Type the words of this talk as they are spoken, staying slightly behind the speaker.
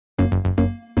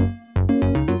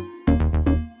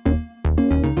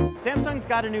Samsung's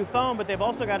got a new phone, but they've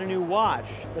also got a new watch.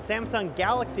 The Samsung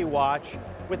Galaxy Watch,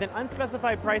 with an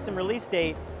unspecified price and release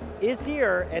date, is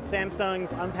here at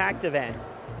Samsung's Unpacked event.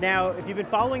 Now, if you've been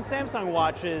following Samsung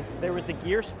watches, there was the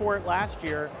Gear Sport last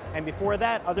year, and before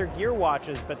that, other Gear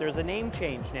watches, but there's a name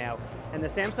change now. And the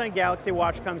Samsung Galaxy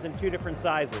Watch comes in 2 different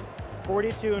sizes,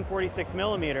 42 and 46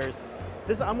 millimeters.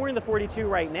 I'm wearing the 42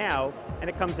 right now, and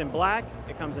it comes in black,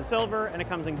 it comes in silver, and it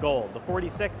comes in gold. The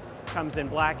 46 comes in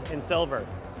black and silver.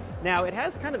 Now, it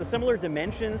has kind of the similar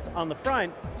dimensions on the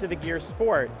front to the Gear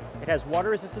Sport. It has water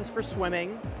resistance for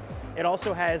swimming. It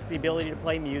also has the ability to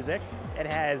play music.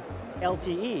 It has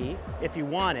LTE, if you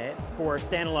want it, for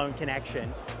standalone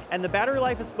connection. And the battery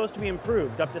life is supposed to be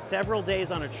improved up to several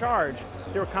days on a charge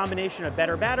through a combination of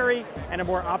better battery and a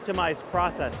more optimized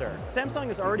processor. Samsung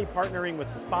is already partnering with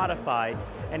Spotify,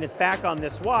 and it's back on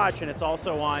this watch, and it's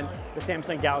also on the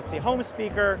Samsung Galaxy Home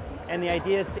speaker, and the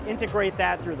idea is to integrate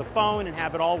that through the phone and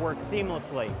have it all work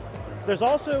seamlessly. There's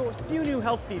also a few new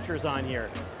health features on here.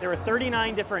 There are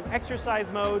 39 different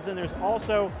exercise modes, and there's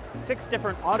also 6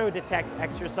 different auto-detect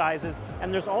exercises,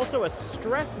 and there's also a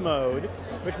stress mode,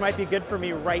 which might be good for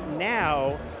me right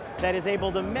now, that is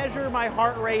able to measure my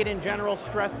heart rate and general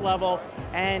stress level,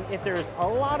 and if there's a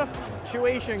lot of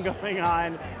fluctuation going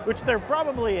on, which there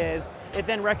probably is, it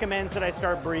then recommends that I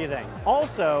start breathing.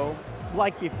 Also,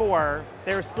 like before,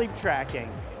 there's sleep tracking.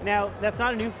 Now, that's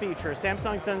not a new feature.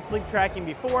 Samsung's done sleep tracking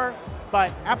before,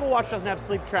 but Apple Watch doesn't have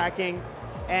sleep tracking,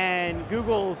 and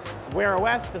Google's Wear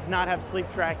OS does not have sleep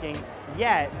tracking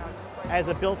yet as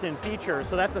a built-in feature,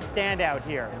 so that's a standout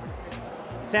here.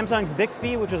 Samsung's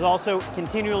Bixby, which is also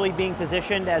continually being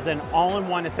positioned as an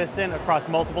all-in-one assistant across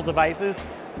multiple devices,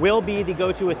 will be the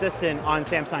go-to assistant on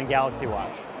Samsung Galaxy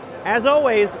Watch. As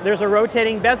always, there's a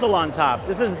rotating bezel on top.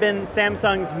 This has been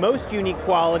Samsung's most unique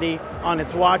quality on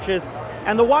its watches,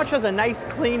 and the watch has a nice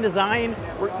clean design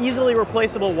with easily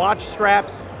replaceable watch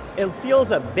straps. It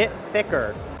feels a bit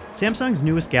thicker. Samsung's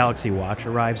newest Galaxy Watch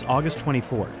arrives August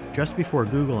 24th, just before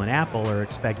Google and Apple are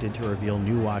expected to reveal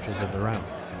new watches of their own.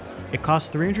 It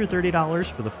costs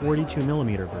 $330 for the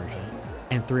 42mm version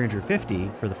and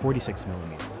 $350 for the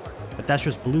 46mm, but that's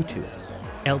just Bluetooth.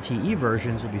 LTE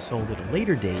versions will be sold at a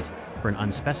later date for an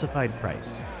unspecified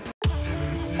price.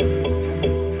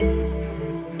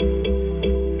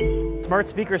 Smart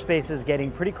speaker space is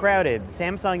getting pretty crowded.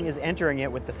 Samsung is entering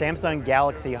it with the Samsung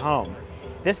Galaxy Home.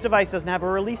 This device doesn't have a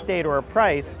release date or a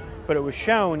price, but it was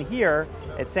shown here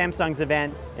at Samsung's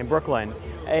event in Brooklyn.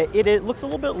 It looks a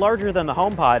little bit larger than the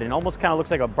HomePod and almost kind of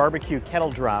looks like a barbecue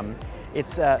kettle drum.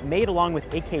 It's made along with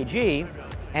AKG,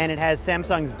 and it has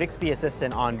Samsung's Bixby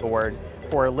Assistant on board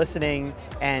for listening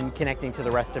and connecting to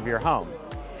the rest of your home.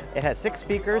 It has 6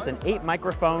 speakers and 8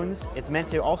 microphones. It's meant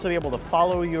to also be able to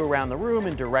follow you around the room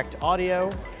in direct audio.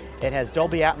 It has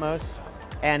Dolby Atmos,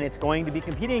 and it's going to be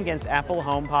competing against Apple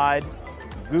HomePod,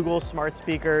 Google smart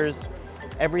speakers,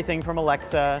 everything from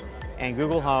Alexa and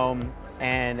Google Home,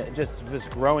 and just this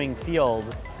growing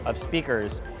field of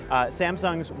speakers.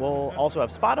 Samsung's will also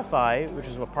have Spotify, which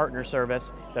is a partner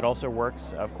service that also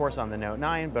works, of course, on the Note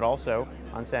 9, but also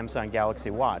on Samsung Galaxy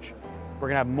Watch. We're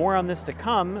gonna have more on this to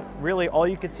come. Really, all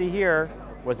you could see here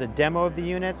was a demo of the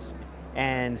units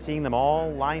and seeing them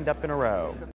all lined up in a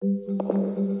row.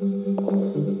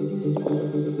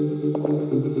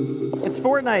 It's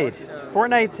Fortnite.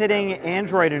 Fortnite's hitting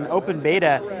Android in open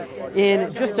beta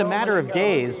in just a matter of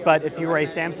days, but if you were a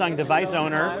Samsung device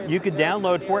owner, you could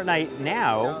download Fortnite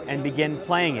now and begin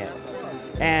playing it.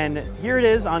 And here it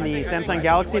is on the Samsung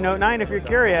Galaxy Note 9 if you're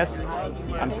curious.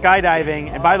 I'm skydiving,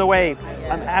 and by the way,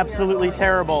 I'm absolutely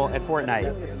terrible at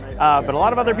Fortnite. But a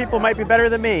lot of other people might be better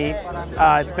than me.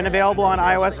 It's been available on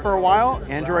iOS for a while.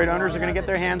 Android owners are going to get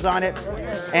their hands on it.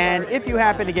 And if you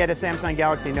happen to get a Samsung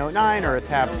Galaxy Note 9 or a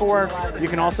Tab 4, you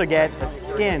can also get a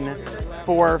skin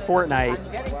for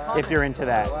Fortnite if you're into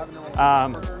that.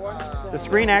 The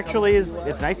screen actually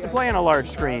it's nice to play on a large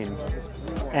screen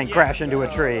and crash into a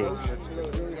tree.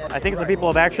 I think some people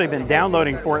have actually been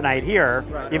downloading Fortnite here,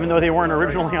 even though they weren't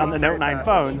originally on the Note 9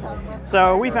 phones.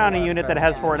 So we found a unit that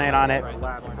has Fortnite on it,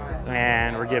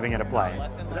 and we're giving it a play.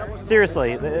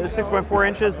 Seriously, the 6.4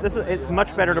 inches, it's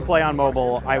much better to play on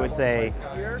mobile, I would say,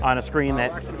 on a screen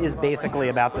that is basically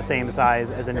about the same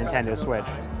size as a Nintendo Switch.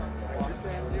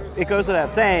 It goes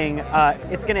without saying,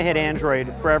 it's going to hit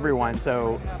Android for everyone,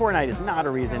 so Fortnite is not a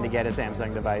reason to get a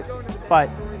Samsung device, but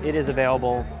it is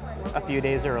available a few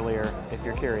days earlier if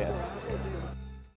you're curious.